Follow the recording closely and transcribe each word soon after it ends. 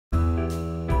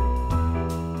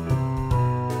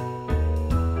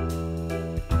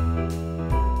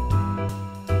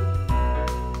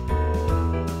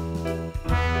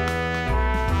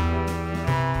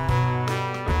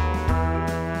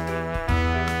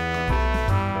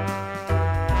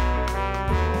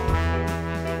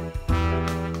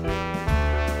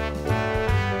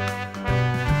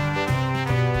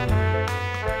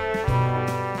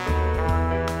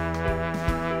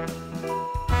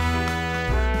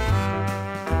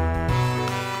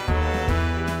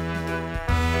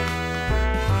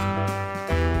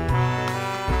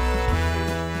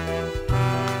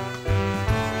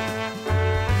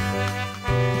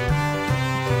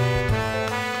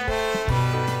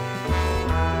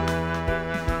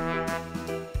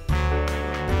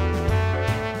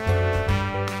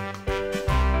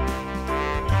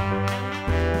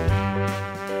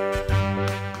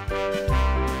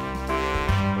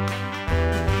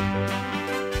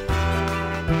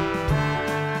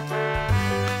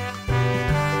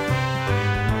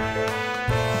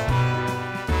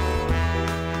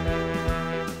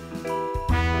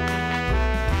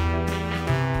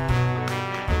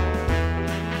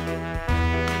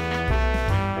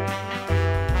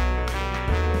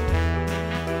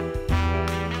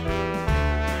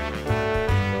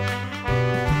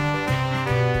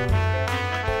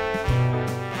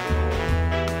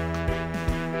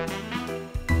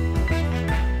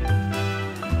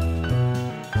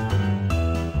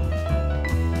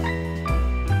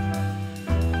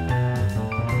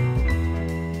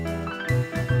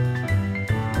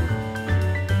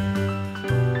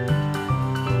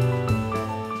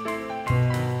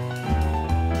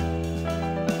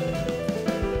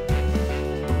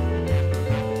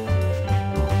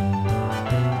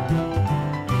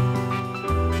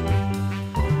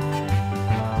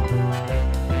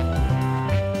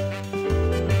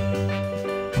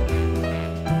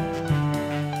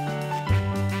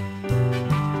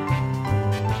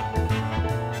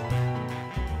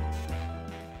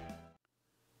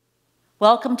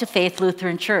Welcome to Faith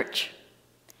Lutheran Church.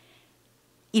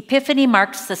 Epiphany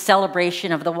marks the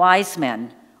celebration of the wise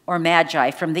men, or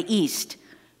magi, from the east,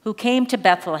 who came to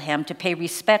Bethlehem to pay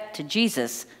respect to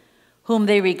Jesus, whom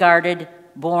they regarded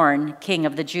born King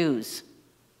of the Jews.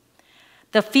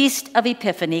 The Feast of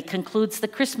Epiphany concludes the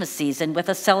Christmas season with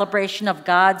a celebration of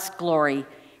God's glory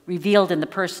revealed in the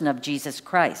person of Jesus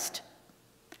Christ.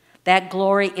 That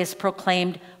glory is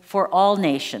proclaimed for all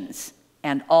nations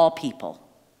and all people.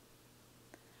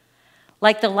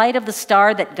 Like the light of the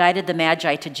star that guided the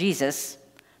Magi to Jesus,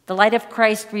 the light of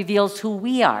Christ reveals who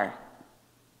we are,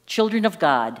 children of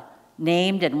God,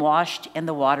 named and washed in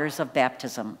the waters of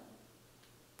baptism.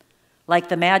 Like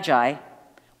the Magi,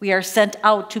 we are sent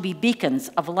out to be beacons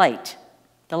of light,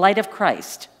 the light of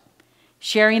Christ,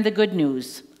 sharing the good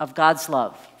news of God's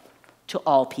love to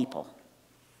all people.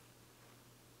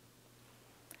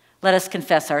 Let us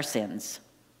confess our sins.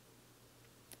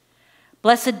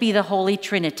 Blessed be the Holy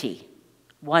Trinity,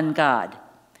 one God,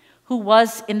 who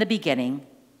was in the beginning,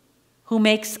 who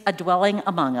makes a dwelling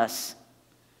among us,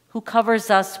 who covers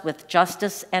us with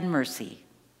justice and mercy.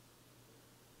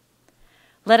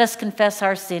 Let us confess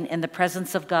our sin in the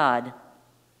presence of God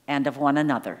and of one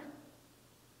another.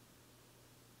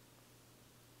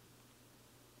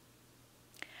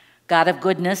 God of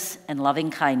goodness and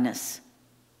loving kindness,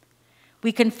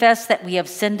 we confess that we have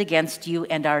sinned against you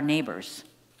and our neighbors.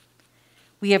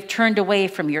 We have turned away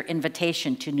from your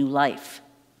invitation to new life.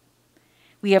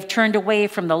 We have turned away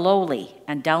from the lowly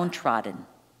and downtrodden.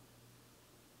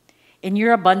 In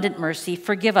your abundant mercy,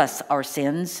 forgive us our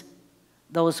sins,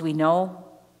 those we know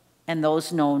and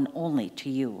those known only to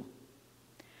you.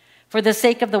 For the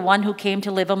sake of the one who came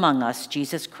to live among us,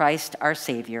 Jesus Christ, our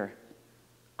Savior.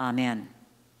 Amen.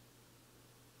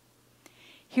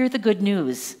 Hear the good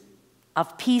news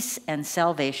of peace and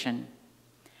salvation.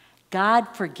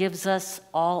 God forgives us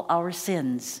all our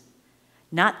sins,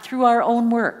 not through our own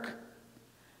work,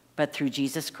 but through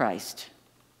Jesus Christ.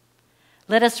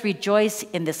 Let us rejoice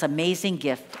in this amazing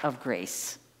gift of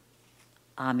grace.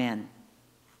 Amen.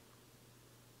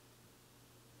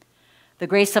 The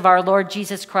grace of our Lord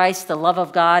Jesus Christ, the love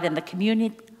of God, and the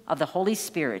communion of the Holy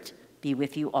Spirit be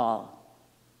with you all.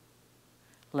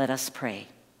 Let us pray.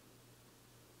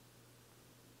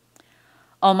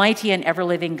 Almighty and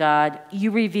ever-living God,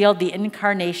 you revealed the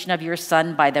incarnation of your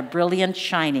Son by the brilliant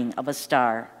shining of a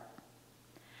star.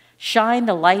 Shine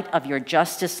the light of your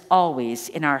justice always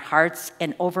in our hearts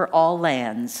and over all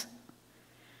lands.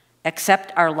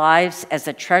 Accept our lives as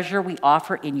a treasure we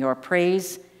offer in your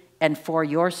praise and for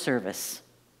your service.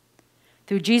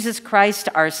 Through Jesus Christ,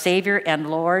 our Savior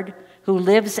and Lord, who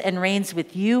lives and reigns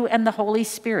with you and the Holy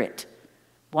Spirit,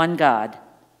 one God,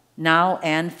 now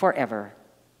and forever.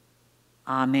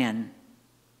 Amen.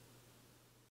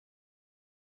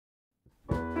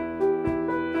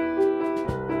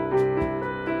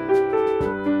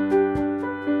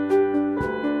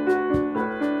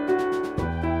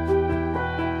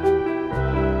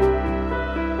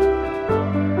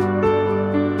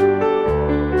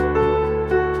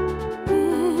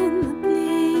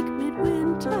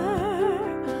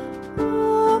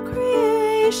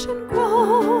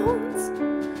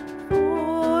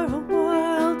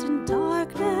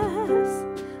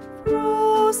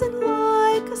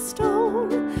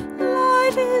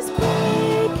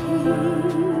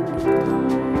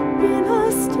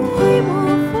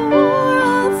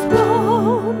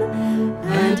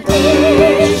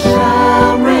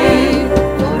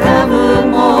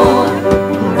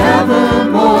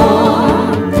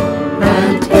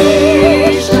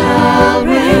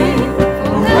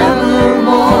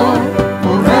 Forevermore,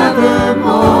 forever.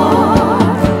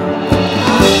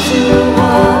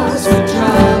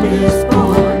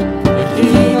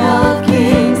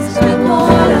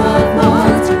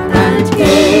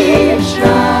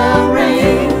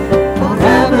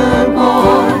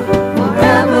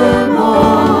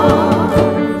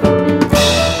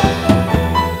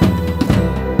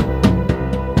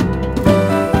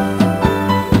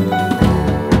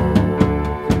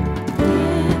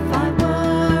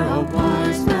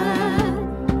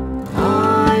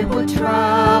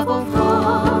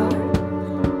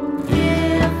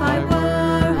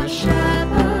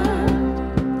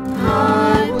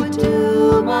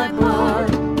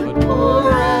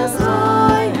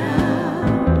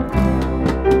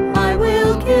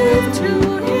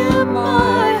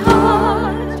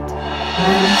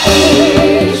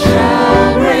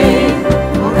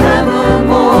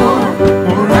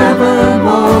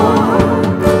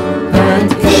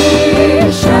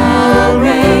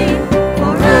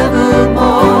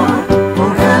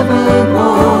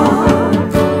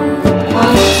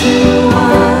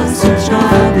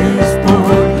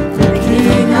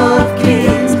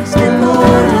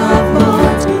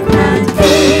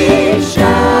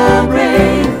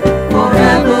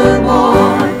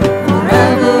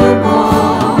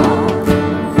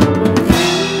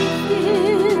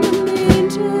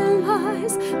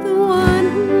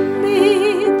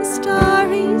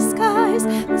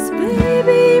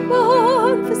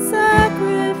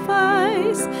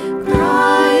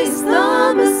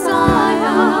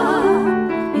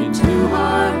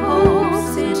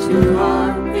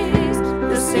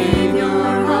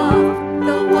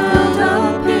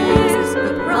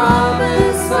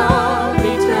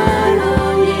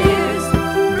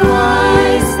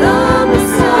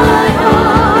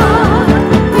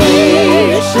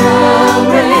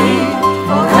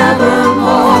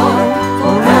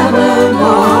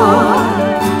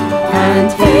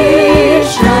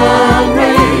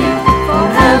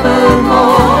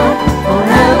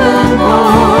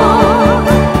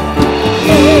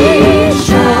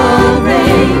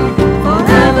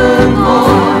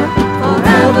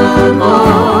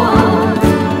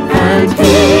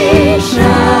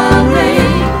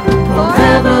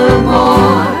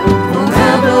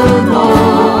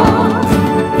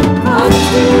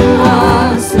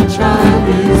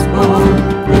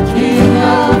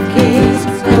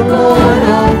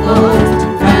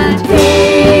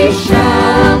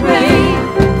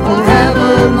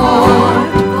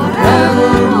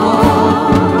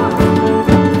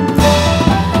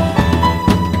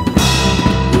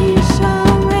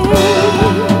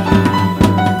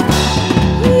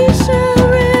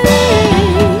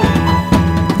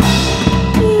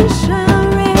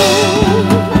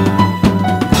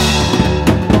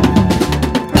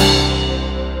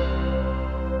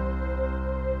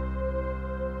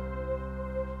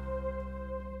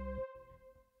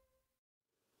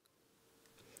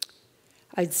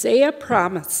 Isaiah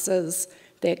promises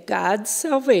that God's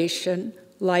salvation,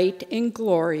 light, and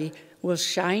glory will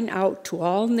shine out to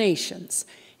all nations,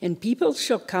 and people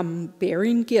shall come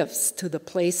bearing gifts to the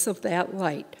place of that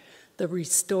light, the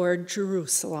restored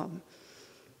Jerusalem.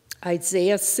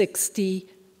 Isaiah 60,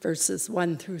 verses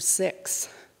 1 through 6.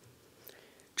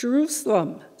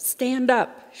 Jerusalem, stand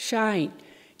up, shine.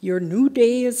 Your new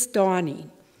day is dawning.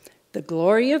 The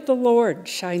glory of the Lord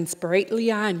shines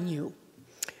brightly on you.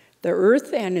 The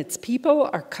earth and its people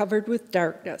are covered with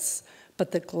darkness,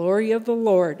 but the glory of the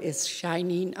Lord is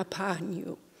shining upon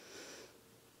you.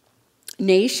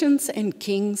 Nations and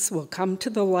kings will come to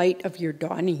the light of your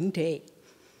dawning day.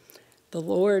 The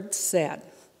Lord said,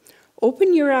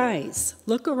 open your eyes,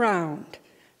 look around.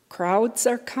 Crowds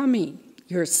are coming.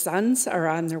 Your sons are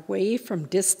on their way from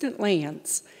distant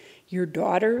lands. Your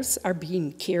daughters are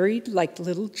being carried like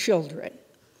little children.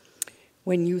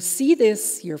 When you see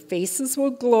this, your faces will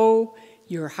glow,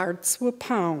 your hearts will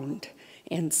pound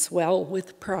and swell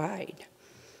with pride.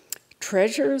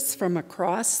 Treasures from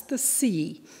across the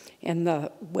sea and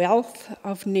the wealth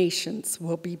of nations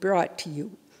will be brought to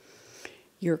you.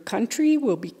 Your country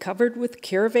will be covered with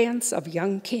caravans of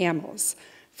young camels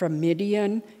from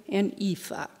Midian and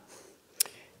Ephah.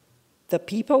 The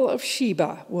people of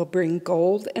Sheba will bring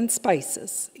gold and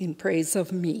spices in praise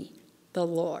of me, the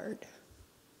Lord.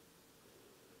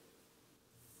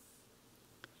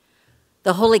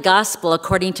 The Holy Gospel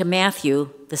according to Matthew,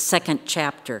 the 2nd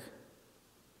chapter.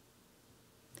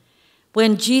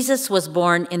 When Jesus was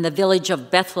born in the village of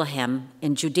Bethlehem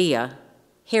in Judea,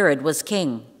 Herod was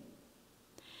king.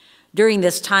 During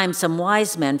this time, some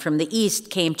wise men from the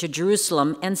east came to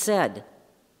Jerusalem and said,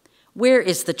 where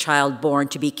is the child born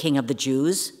to be king of the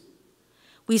Jews?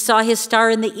 We saw his star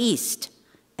in the east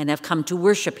and have come to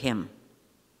worship him.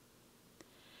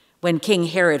 When King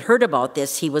Herod heard about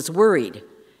this, he was worried,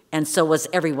 and so was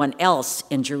everyone else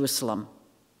in Jerusalem.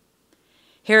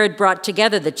 Herod brought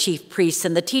together the chief priests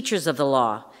and the teachers of the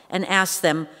law and asked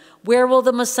them, where will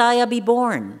the Messiah be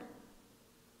born?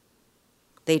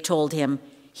 They told him,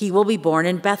 he will be born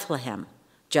in Bethlehem,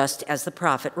 just as the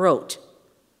prophet wrote.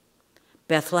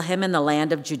 Bethlehem in the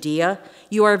land of Judea,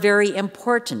 you are very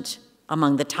important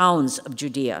among the towns of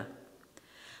Judea.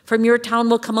 From your town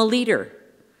will come a leader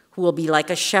who will be like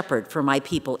a shepherd for my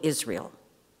people Israel.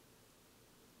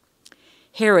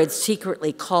 Herod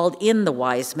secretly called in the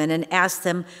wise men and asked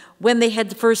them when they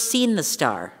had first seen the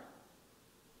star.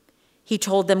 He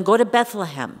told them, go to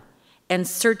Bethlehem and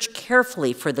search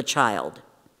carefully for the child.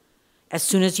 As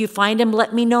soon as you find him,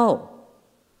 let me know.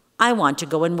 I want to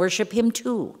go and worship him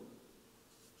too.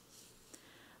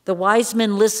 The wise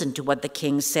men listened to what the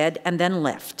king said and then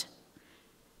left.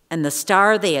 And the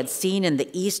star they had seen in the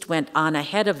east went on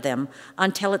ahead of them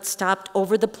until it stopped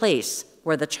over the place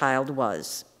where the child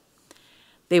was.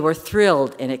 They were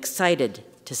thrilled and excited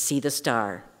to see the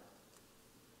star.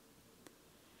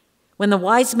 When the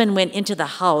wise men went into the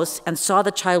house and saw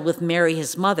the child with Mary,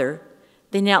 his mother,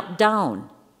 they knelt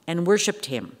down and worshiped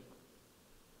him.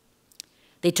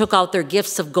 They took out their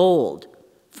gifts of gold,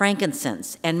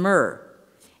 frankincense, and myrrh,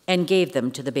 and gave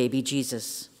them to the baby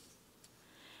Jesus.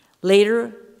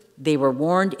 Later, they were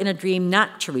warned in a dream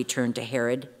not to return to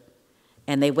Herod,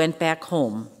 and they went back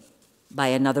home by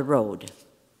another road.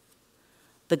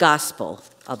 The Gospel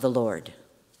of the Lord.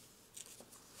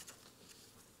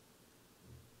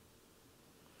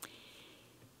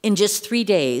 In just 3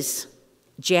 days,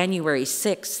 January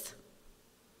 6th,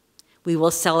 we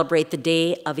will celebrate the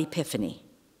day of Epiphany.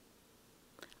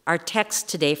 Our text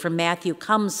today from Matthew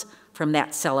comes from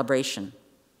that celebration.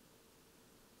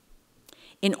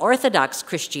 In Orthodox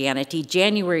Christianity,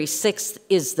 January 6th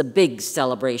is the big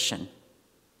celebration.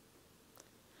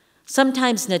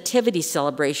 Sometimes nativity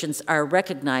celebrations are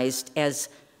recognized as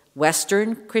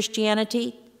Western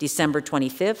Christianity, December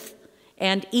 25th,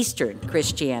 and Eastern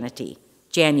Christianity,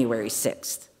 January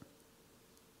 6th.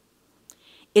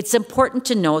 It's important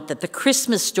to note that the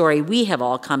Christmas story we have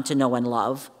all come to know and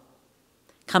love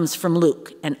comes from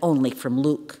Luke and only from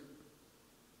Luke.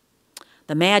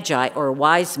 The Magi, or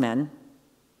wise men,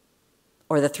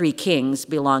 or the 3 kings,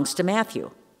 belongs to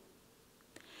Matthew.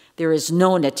 There is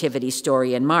no nativity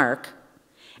story in Mark,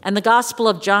 and the Gospel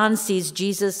of John sees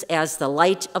Jesus as the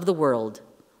light of the world,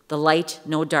 the light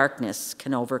no darkness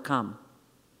can overcome.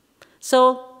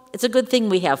 So it's a good thing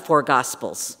we have 4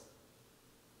 Gospels.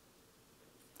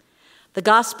 The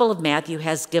Gospel of Matthew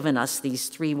has given us these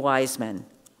 3 wise men,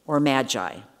 or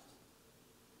Magi.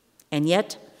 And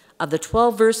yet, of the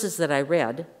 12 verses that I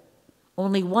read,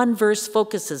 only 1 verse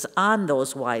focuses on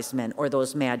those wise men, or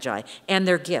those Magi, and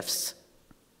their gifts.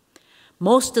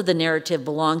 Most of the narrative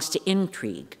belongs to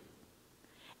intrigue,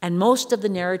 And most of the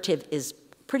narrative is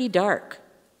pretty dark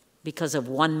because of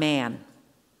one man,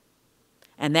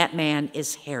 and that man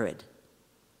is Herod.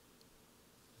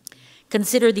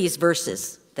 Consider these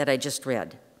verses that I just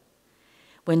read.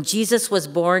 When Jesus was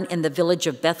born in the village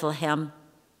of Bethlehem,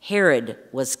 Herod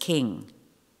was king.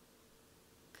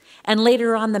 And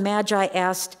later on, the Magi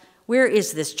asked, "Where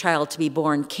is this child to be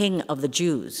born king of the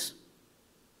Jews?"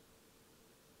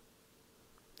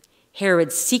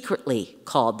 Herod secretly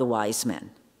called the wise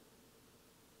men.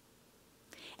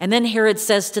 And then Herod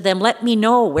says to them, "Let me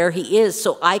know where he is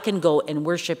so I can go and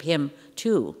worship him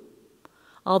too."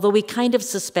 Although we kind of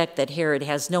suspect that Herod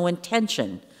has no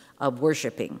intention of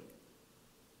worshiping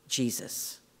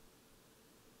Jesus.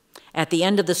 At the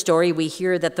end of the story, we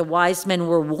hear that the wise men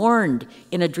were warned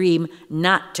in a dream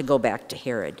not to go back to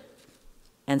Herod,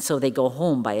 and so they go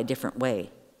home by a different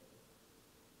way.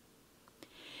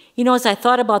 You know, as I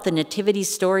thought about the nativity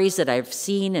stories that I've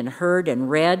seen and heard and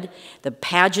read, the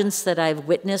pageants that I've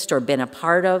witnessed or been a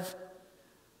part of,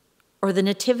 or the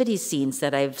nativity scenes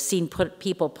that I've seen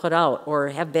people put out or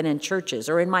have been in churches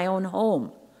or in my own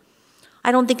home,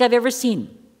 I don't think I've ever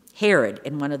seen Herod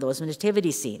in one of those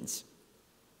nativity scenes.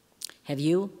 Have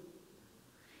you?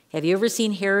 Have you ever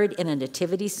seen Herod in a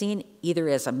nativity scene, either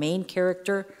as a main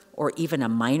character or even a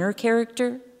minor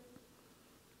character?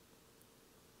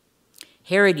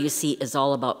 Herod, you see, is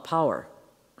all about power.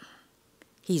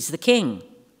 He's the king.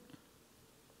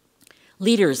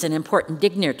 Leaders and important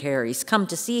dignitaries come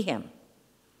to see him.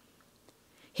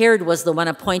 Herod was the one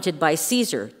appointed by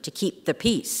Caesar to keep the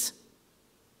peace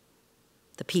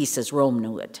as Rome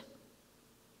knew it.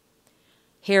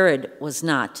 Herod was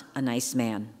not a nice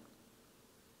man.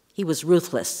 He was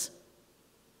ruthless,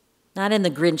 not in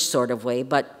the Grinch sort of way,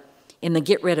 but in the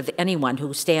get rid of anyone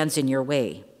who stands in your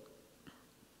way.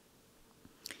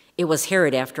 It was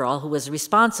Herod, after all, who was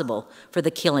responsible for the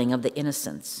killing of the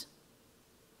innocents.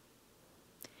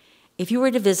 If you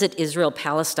were to visit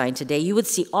Israel-Palestine today, you would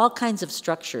see all kinds of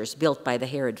structures built by the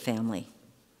Herod family.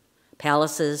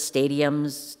 Palaces,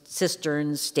 stadiums,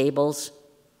 cisterns, stables.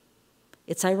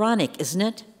 It's ironic, isn't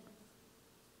it,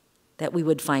 that we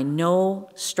would find no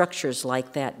structures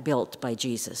like that built by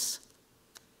Jesus.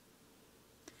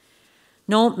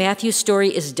 No, Matthew's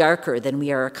story is darker than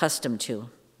we are accustomed to.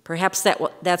 Perhaps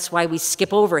that's why we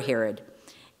skip over Herod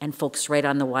and focus right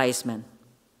on the wise men.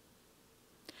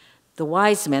 The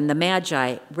wise men, the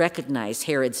Magi, recognize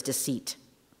Herod's deceit.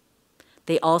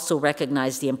 They also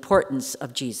recognize the importance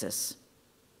of Jesus.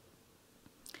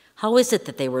 How is it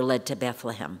that they were led to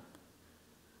Bethlehem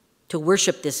to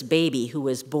worship this baby who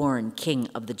was born King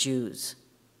of the Jews?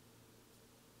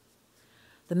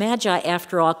 The Magi,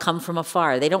 after all, come from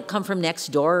afar. They don't come from next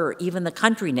door or even the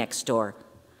country next door.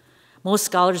 Most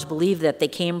scholars believe that they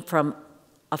came from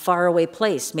a faraway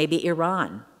place, maybe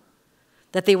Iran,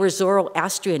 that they were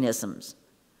Zoroastrianisms,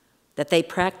 that they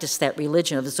practiced that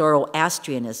religion of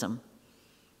Zoroastrianism.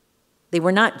 They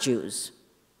were not Jews.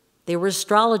 They were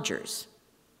astrologers.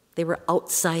 They were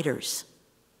outsiders.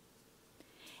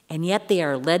 And yet they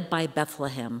are led by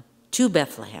Bethlehem, to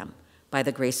Bethlehem, by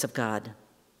the grace of God.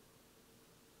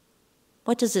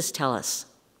 What does this tell us?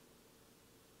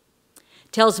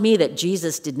 It tells me that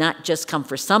Jesus did not just come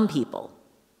for some people,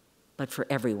 but for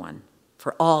everyone,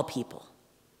 for all people.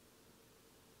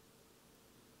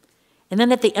 And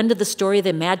then at the end of the story,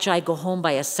 the Magi go home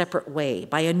by a separate way,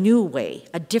 by a new way,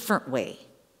 a different way.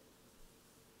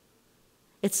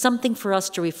 It's something for us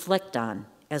to reflect on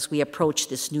as we approach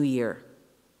this new year.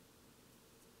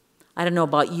 I don't know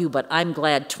about you, but I'm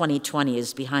glad 2020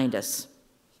 is behind us.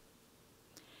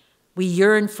 We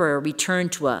yearn for a return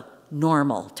to a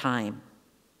normal time.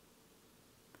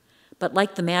 But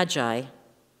like the Magi,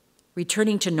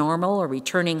 returning to normal or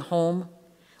returning home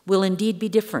will indeed be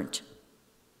different,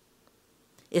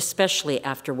 especially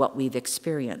after what we've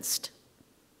experienced.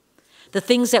 The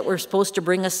things that were supposed to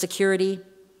bring us security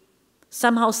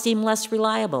somehow seem less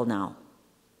reliable now.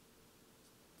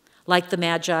 Like the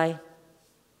Magi,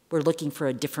 we're looking for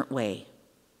a different way.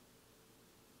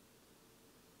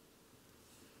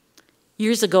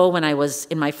 Years ago, when I was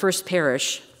in my first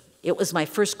parish, it was my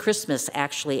first Christmas,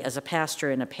 actually, as a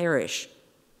pastor in a parish.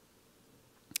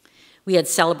 We had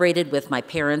celebrated with my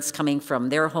parents coming from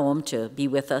their home to be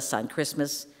with us on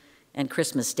Christmas and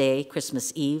Christmas Day,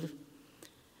 Christmas Eve.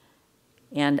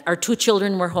 And our two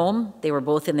children were home. They were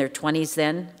both in their 20s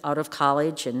then, out of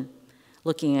college and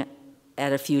looking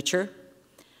at a future.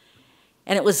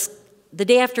 And it was the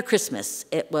day after Christmas.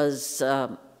 It was,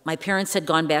 my parents had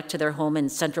gone back to their home in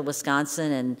central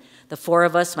Wisconsin, and the four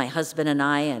of us, my husband and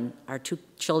I and our two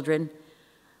children,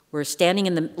 were standing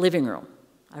in the living room.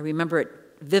 I remember it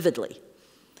vividly.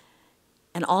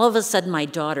 And all of a sudden, my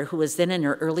daughter, who was then in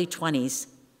her early 20s,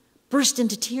 burst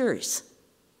into tears.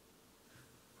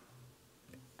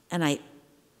 And I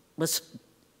was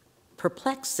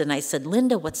perplexed, and I said,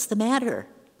 "Linda, what's the matter?"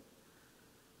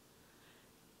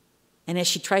 And as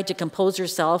she tried to compose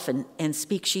herself and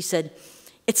speak, she said,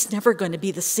 "It's never going to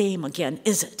be the same again,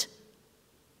 is it?"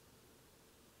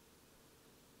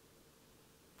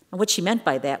 And what she meant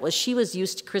by that was she was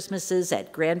used to Christmases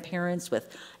at grandparents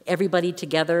with everybody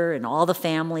together and all the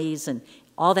families and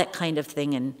all that kind of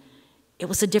thing. And it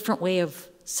was a different way of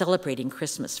celebrating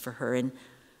Christmas for her. And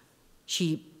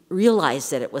she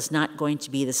realized that it was not going to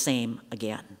be the same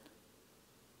again.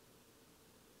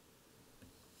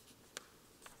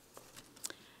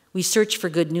 We search for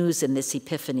good news in this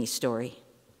Epiphany story.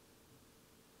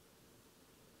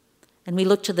 And we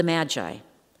look to the Magi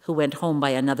who went home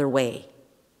by another way,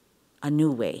 a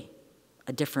new way,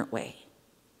 a different way.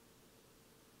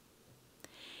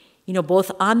 You know, both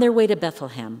on their way to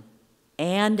Bethlehem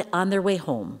and on their way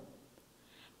home,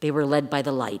 they were led by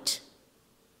the light.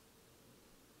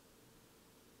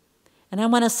 And I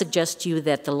want to suggest to you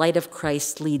that the light of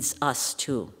Christ leads us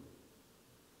too.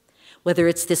 Whether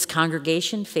it's this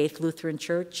congregation, Faith Lutheran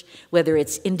Church, whether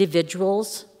it's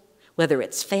individuals, whether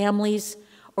it's families,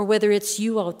 or whether it's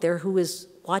you out there who is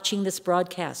watching this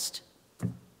broadcast.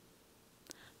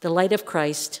 The light of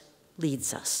Christ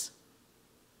leads us.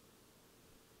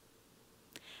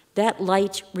 That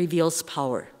light reveals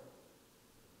power.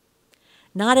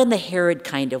 Not in the Herod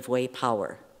kind of way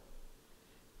power.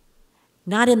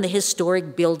 Not in the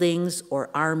historic buildings or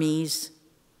armies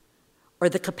or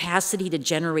the capacity to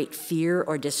generate fear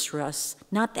or distrust.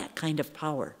 Not that kind of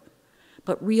power,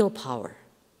 but real power.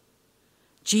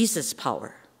 Jesus'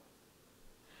 power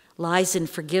lies in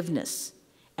forgiveness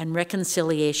and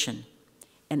reconciliation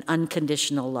and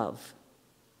unconditional love.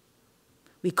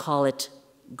 We call it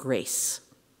grace.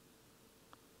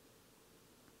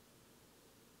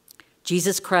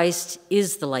 Jesus Christ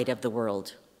is the light of the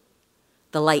world,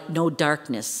 the light no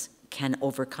darkness can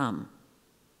overcome.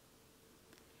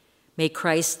 May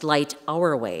Christ light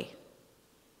our way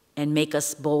and make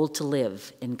us bold to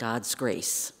live in God's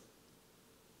grace.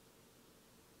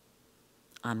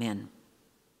 Amen.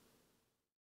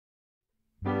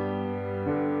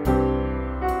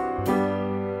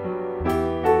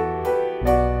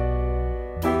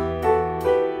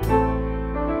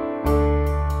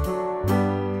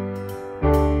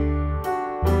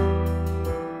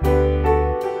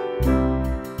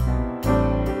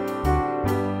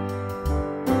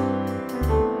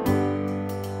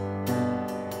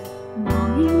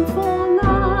 Longing for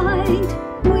light,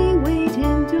 we wait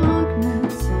in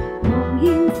darkness.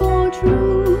 Longing for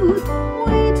truth,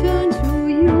 we turn to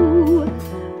you.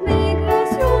 Make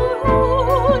us your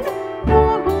own,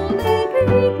 your holy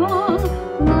people.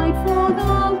 Light for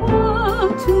the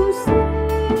world to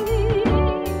see.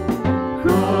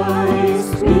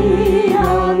 Christ be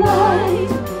our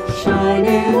light, shine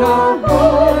in our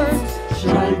hearts,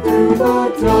 shine through the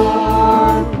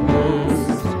darkness.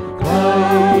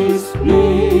 Christ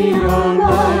be our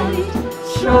light,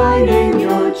 shine in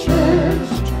your church,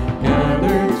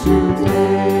 gathered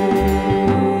today.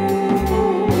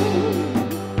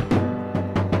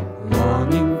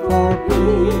 Longing for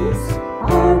peace,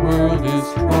 our world is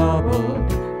troubled.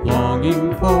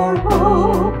 Longing for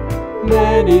hope,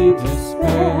 many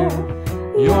despair.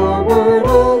 Your word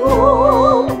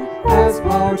alone has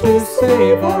power to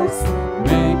save us.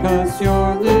 Make us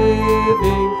your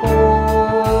living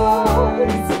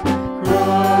Christ.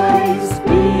 Christ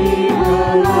be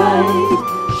a light,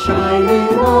 shine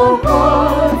in our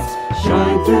hearts,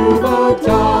 shine through the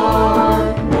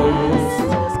darkness.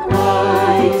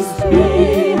 Christ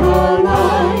be a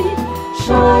light,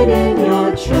 shine in your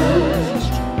church,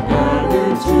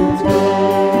 gathered today.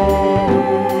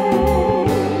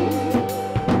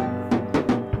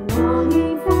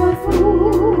 Longing for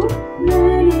food,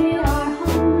 many are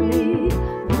hungry.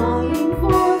 Longing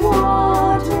for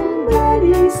water,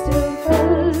 many still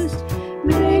thirst.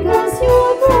 Make us your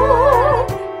bread,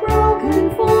 broken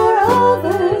for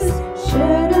others,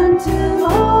 shared until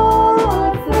all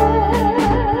are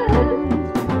fed.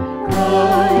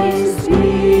 Christ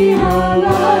be our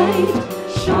light,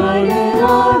 shine in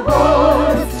our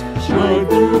hearts, shine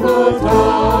through the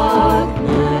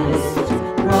darkness.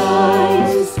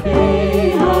 Christ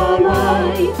be our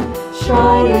light,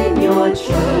 shine in your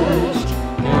church,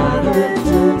 gathered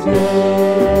today.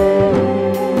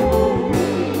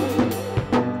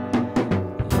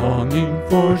 Longing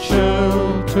for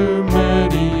shelter,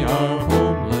 many are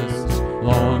homeless.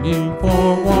 Longing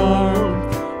for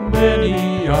warmth,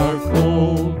 many are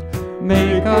cold.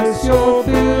 Make us your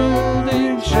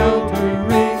building, shelter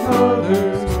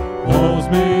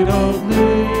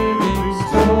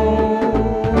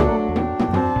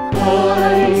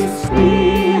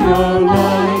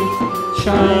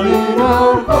shine in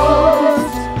our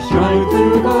hearts, shine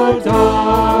through the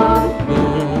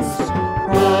darkness.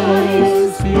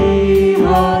 Christ be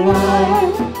our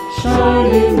light,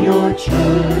 shine in your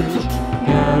church,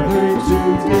 gathered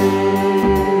today.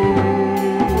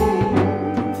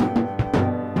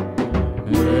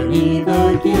 Many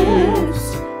the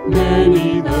gifts,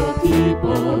 many the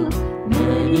people,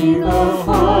 many the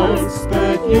hearts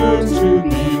that yearn to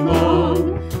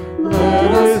belong.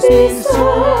 Let us be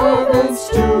servants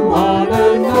to one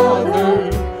another,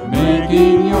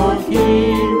 making your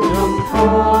kingdom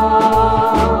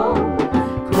come.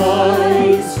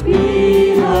 Christ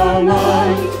be our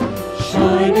light,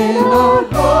 shine in our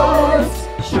hearts,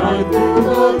 shine through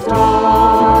the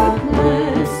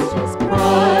darkness.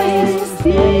 Christ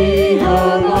be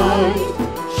our light,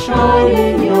 shine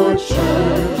in your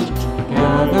church,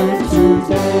 gathered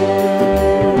today.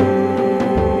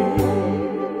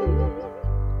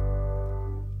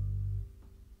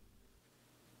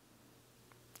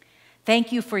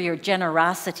 Thank you for your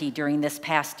generosity during this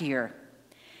past year.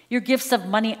 Your gifts of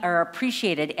money are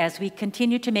appreciated as we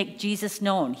continue to make Jesus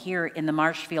known here in the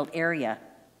Marshfield area.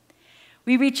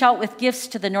 We reach out with gifts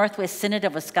to the Northwest Synod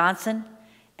of Wisconsin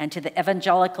and to the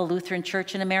Evangelical Lutheran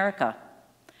Church in America.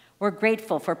 We're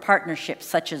grateful for partnerships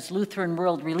such as Lutheran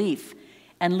World Relief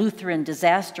and Lutheran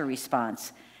Disaster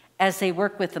Response as they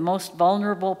work with the most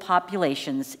vulnerable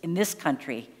populations in this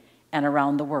country and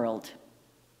around the world.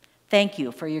 Thank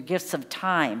you for your gifts of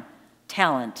time,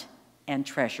 talent, and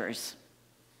treasures.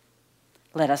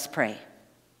 Let us pray.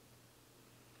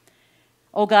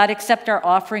 O God, accept our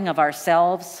offering of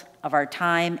ourselves, of our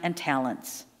time and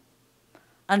talents.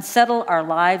 Unsettle our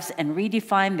lives and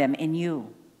redefine them in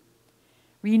you.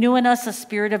 Renew in us a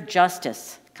spirit of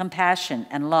justice, compassion,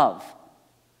 and love.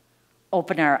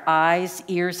 Open our eyes,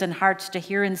 ears, and hearts to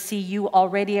hear and see you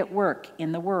already at work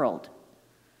in the world.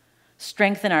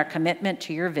 Strengthen our commitment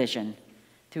to your vision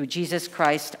through Jesus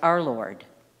Christ our Lord.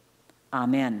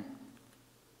 Amen.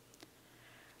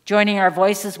 Joining our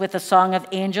voices with the Song of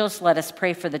Angels, let us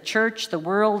pray for the church, the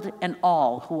world, and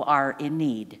all who are in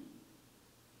need.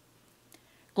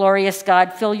 Glorious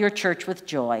God, fill your church with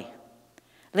joy.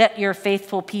 Let your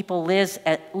faithful people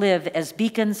live as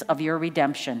beacons of your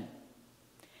redemption.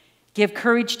 Give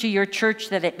courage to your church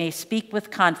that it may speak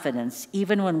with confidence,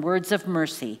 even when words of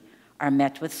mercy are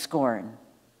met with scorn.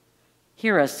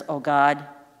 Hear us, O God.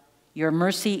 Your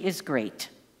mercy is great.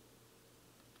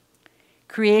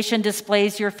 Creation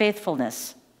displays your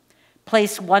faithfulness.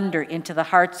 Place wonder into the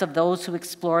hearts of those who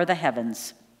explore the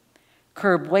heavens.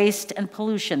 Curb waste and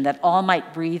pollution that all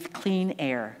might breathe clean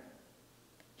air.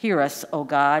 Hear us, O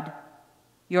God.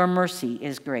 Your mercy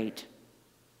is great.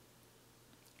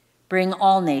 Bring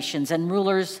all nations and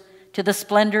rulers to the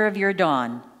splendor of your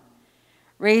dawn.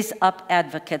 Raise up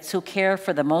advocates who care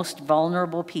for the most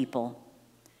vulnerable people.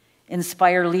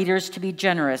 Inspire leaders to be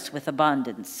generous with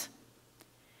abundance.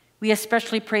 We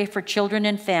especially pray for children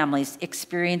and families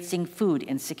experiencing food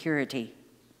insecurity.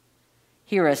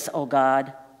 Hear us, O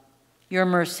God. Your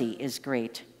mercy is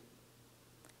great.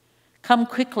 Come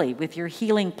quickly with your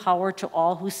healing power to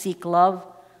all who seek love,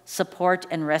 support,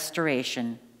 and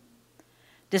restoration.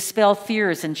 Dispel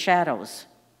fears and shadows.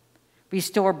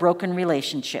 Restore broken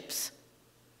relationships.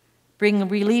 Bring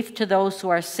relief to those who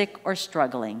are sick or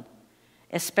struggling,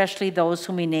 especially those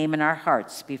whom we name in our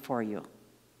hearts before you.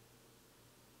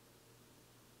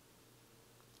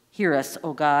 Hear us,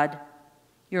 O God.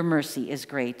 Your mercy is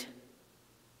great.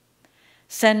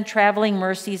 Send traveling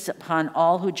mercies upon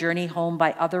all who journey home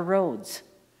by other roads.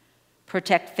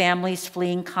 Protect families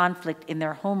fleeing conflict in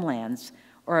their homelands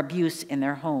or abuse in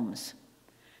their homes.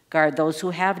 Guard those who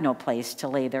have no place to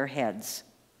lay their heads.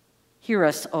 Hear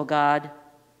us, O God.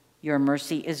 Your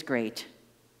mercy is great.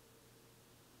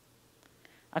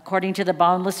 According to the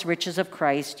boundless riches of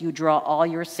Christ, you draw all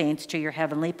your saints to your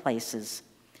heavenly places.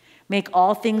 Make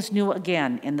all things new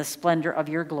again in the splendor of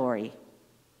your glory.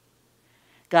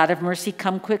 God of mercy,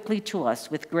 come quickly to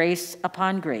us with grace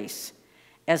upon grace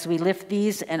as we lift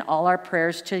these and all our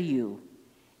prayers to you.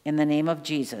 In the name of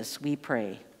Jesus, we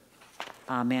pray.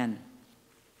 Amen.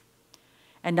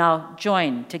 And now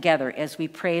join together as we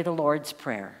pray the Lord's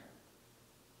Prayer.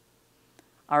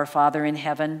 Our Father in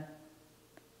heaven,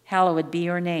 hallowed be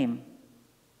your name.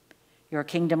 Your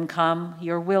kingdom come,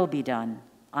 your will be done,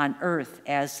 on earth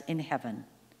as in heaven.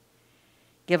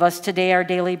 Give us today our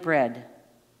daily bread.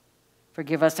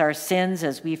 Forgive us our sins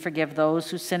as we forgive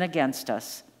those who sin against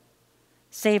us.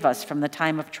 Save us from the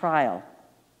time of trial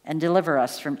and deliver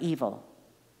us from evil.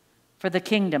 For the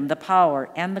kingdom, the power,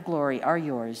 and the glory are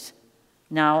yours,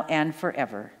 now and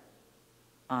forever.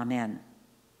 Amen.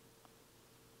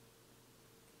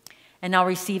 And now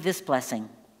receive this blessing.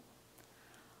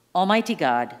 Almighty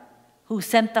God, who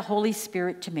sent the Holy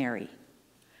Spirit to Mary,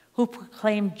 who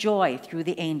proclaimed joy through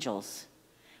the angels,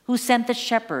 who sent the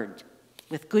shepherd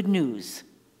with good news,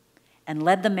 and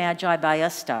led the Magi by a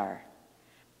star,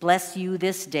 bless you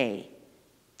this day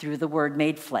through the Word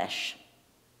made flesh.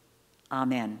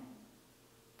 Amen.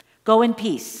 Go in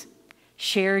peace.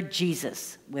 Share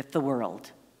Jesus with the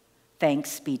world.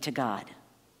 Thanks be to God.